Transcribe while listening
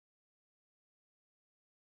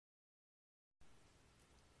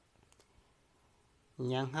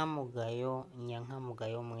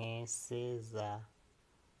nyankamugayo mwese za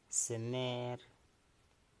senere,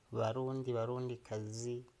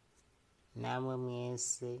 barundikazi, namwe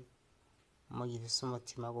mwese mugifise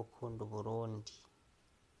umutima wo gukunda Burundi,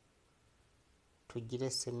 tugire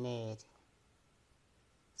senere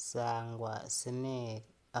sangwa senere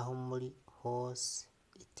aho muri hose,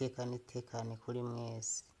 itekane kuri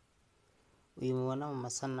mwese. Uyu mubona mu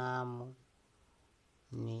masanamu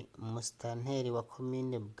ni Musitanteri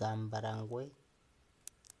Wakomine Bwambarangwe.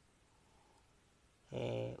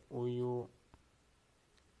 Uyu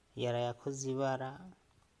yarayakoze ibara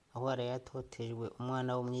aho yarayatotejwe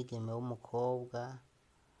umwana w'umwigeme w'umukobwa,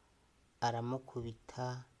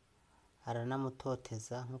 aramukubita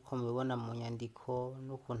aranamutoteza nk'uko mubibona mu nyandiko,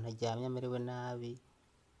 n'ukuntu aryamye amerewe nabi,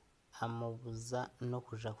 amubuza no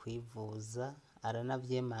kuja kwivuza,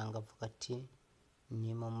 aranavyemanga avuga ati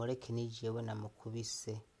nimumureke ni jewe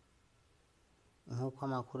namukubise. Nk'uko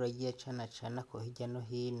amakuru agiye acana ko hirya no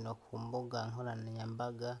hino ku mbuga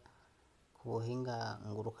nkoranyambaga, ku buhinga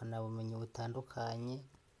ngurukanabumenyi butandukanye,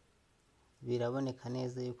 biraboneka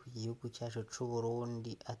neza yuko igihugu cyacu c'u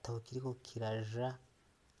Burundi ataho kiriko kiraja,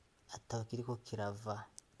 ataho kiriko kirava.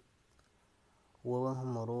 Wowe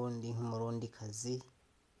nk'umurundikazi,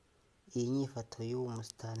 iyi nyifato y'uwo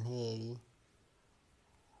Musitanteri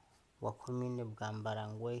Wakomine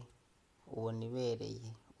Bwambarangwe ubona ibereye?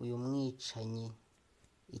 Uyu mwicanyi,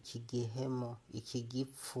 iki gihemo, iki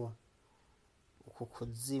gipfu, uku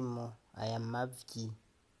kuzimu, aya mavyi,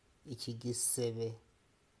 iki gisebe,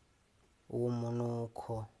 uwo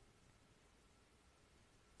munuko,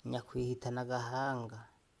 nyakwihitana agahanga,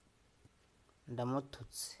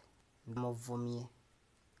 ndamututse, ndamuvumye,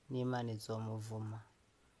 n'Imana izomuvuma.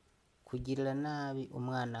 Kugirira nabi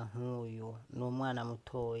umwana nk'uyu, ni umwana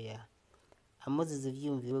mutoya, amuzize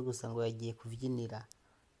ivyiyumviro gusa ngo yagiye kuvyinira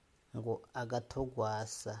ngo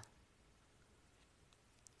agatogwasa,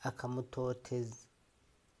 akamutoteza,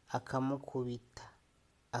 akamukubita,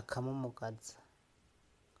 akamumugaza.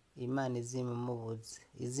 Imana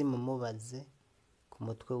izimumubaze ku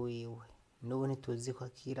mutwe wiwe. N'ubu ntituzi ko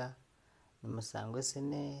akira. Nimusangwe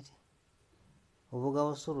senere,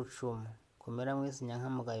 ubugabo si urucumu. Kumera mwese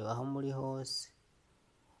nyankamugayo aho muri hose,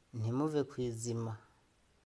 ntimuve kwizima.